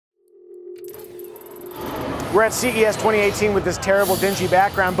We're at CES 2018 with this terrible, dingy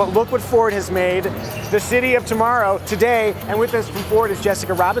background, but look what Ford has made. The city of tomorrow, today, and with us from Ford is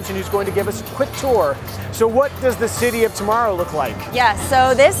Jessica Robinson, who's going to give us a quick tour. So what does the city of tomorrow look like? Yes,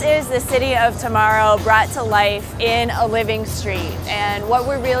 so this is the city of tomorrow brought to life in a living street. And what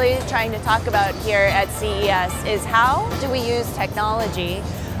we're really trying to talk about here at CES is how do we use technology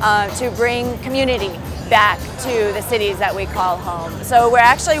to bring community back to the cities that we call home. So we're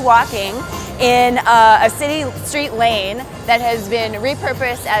actually walking in a city street lane that has been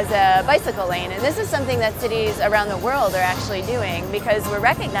repurposed as a bicycle lane. And this is something that cities around the world are actually doing because we're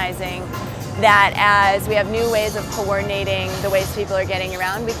recognizing that as we have new ways of coordinating the ways people are getting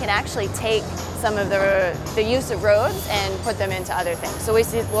around, we can actually take some of the use of roads and put them into other things. So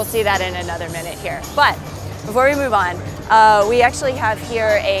we'll see that in another minute here. But before we move on, we actually have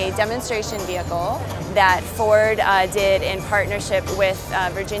here a demonstration vehicle that Ford did in partnership with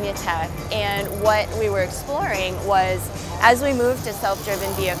Virginia Tech. And what we were exploring was, as we move to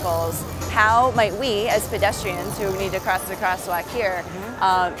self-driven vehicles, how might we, as pedestrians who need to cross the crosswalk here,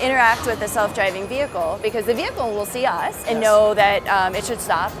 interact with the self-driving vehicle? Because the vehicle will see us and know that it should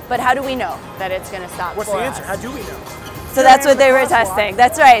stop, but how do we know that it's going to stop What's for the answer? us? How do we know? So that's what they were testing.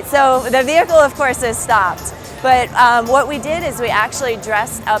 That's right. So the vehicle, of course, is stopped. But what we did is we actually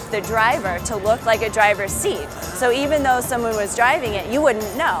dressed up the driver to look like a driver's seat. So even though someone was driving it, you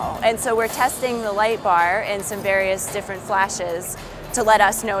wouldn't know. And so we're testing the light bar and some various different flashes to let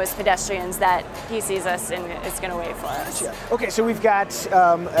us know as pedestrians that he sees us and is going to wait for us. Gotcha. Okay, so we've got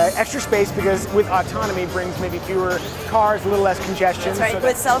extra space because with autonomy brings maybe fewer cars, a little less congestion. That's right, so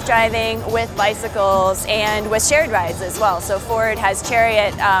with self-driving, with bicycles, and with shared rides as well. So Ford has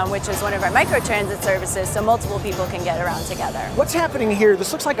Chariot, which is one of our microtransit services, so multiple people can get around together. What's happening here?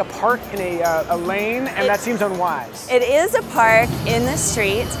 This looks like a park in a lane, and that seems unwise. It is a park in the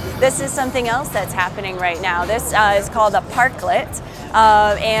street. This is something else that's happening right now. This is called a Parklet.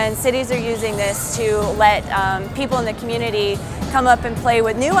 And cities are using this to let people in the community come up and play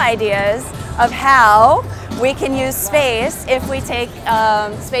with new ideas of how we can use space if we take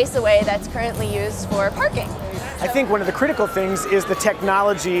space away that's currently used for parking. I think one of the critical things is the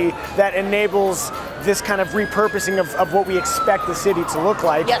technology that enables this kind of repurposing of what we expect the city to look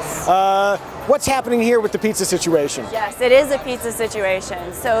like. Yes. What's happening here with the pizza situation? Yes, it is a pizza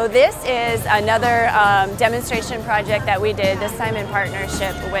situation. So this is another demonstration project that we did, this time in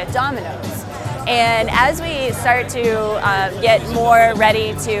partnership with Domino's. And as we start to get more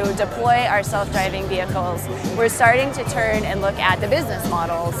ready to deploy our self-driving vehicles, we're starting to turn and look at the business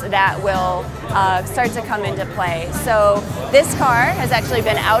models that will start to come into play. So this car has actually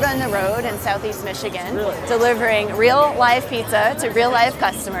been out on the road in Southeast Michigan, delivering real live pizza to real live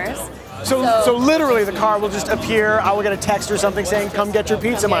customers. So literally the car will just appear, I will get a text or something saying, come get your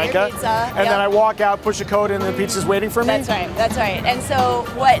pizza, Micah. And then I walk out, push a code in, and the pizza's waiting for me? That's right, that's right. And so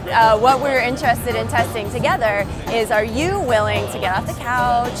what we're interested in testing together is, are you willing to get off the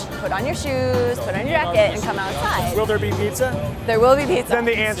couch, put on your shoes, put on your jacket, and come outside? Will there be pizza? There will be pizza. Then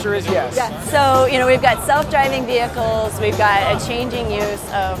the answer is yes. Yeah. So, you know, we've got self-driving vehicles, we've got a changing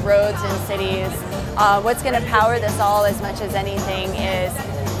use of roads in cities. What's going to power this all as much as anything is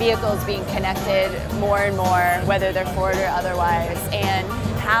vehicles being connected more and more, whether they're Ford or otherwise, and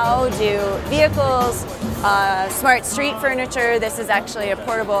how do vehicles, smart street furniture, this is actually a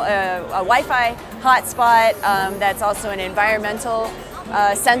portable, a Wi-Fi hotspot that's also an environmental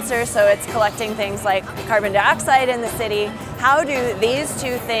sensor, so it's collecting things like carbon dioxide in the city. How do these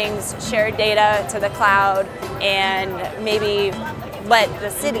two things share data to the cloud and maybe let the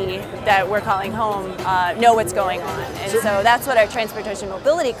city that we're calling home know what's going on? And so that's what our Transportation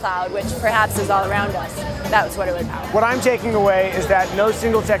Mobility Cloud, which perhaps is all around us, that's what it would power. What I'm taking away is that no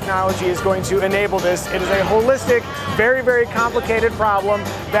single technology is going to enable this. It is a holistic, very, very complicated problem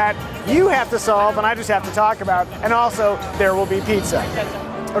that you have to solve and I just have to talk about, and also there will be pizza.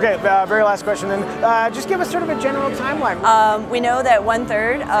 Okay, very last question then. Just give us sort of a general timeline. We know that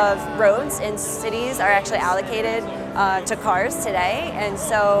 1/3 of roads in cities are actually allocated to cars today, and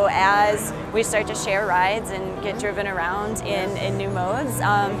so as we start to share rides and get driven around in new modes,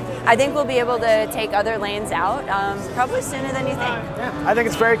 I think we'll be able to take other lanes out probably sooner than you think. Yeah, I think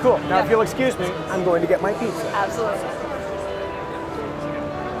it's very cool. Now, if you'll excuse me, I'm going to get my pizza. Absolutely.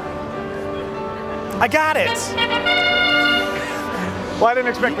 I got it! Well, I didn't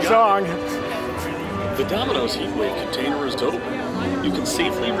expect the song. The Domino's Heatwave container is open. You can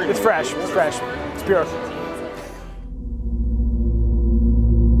safely remove. It's fresh, it's fresh, it's pure.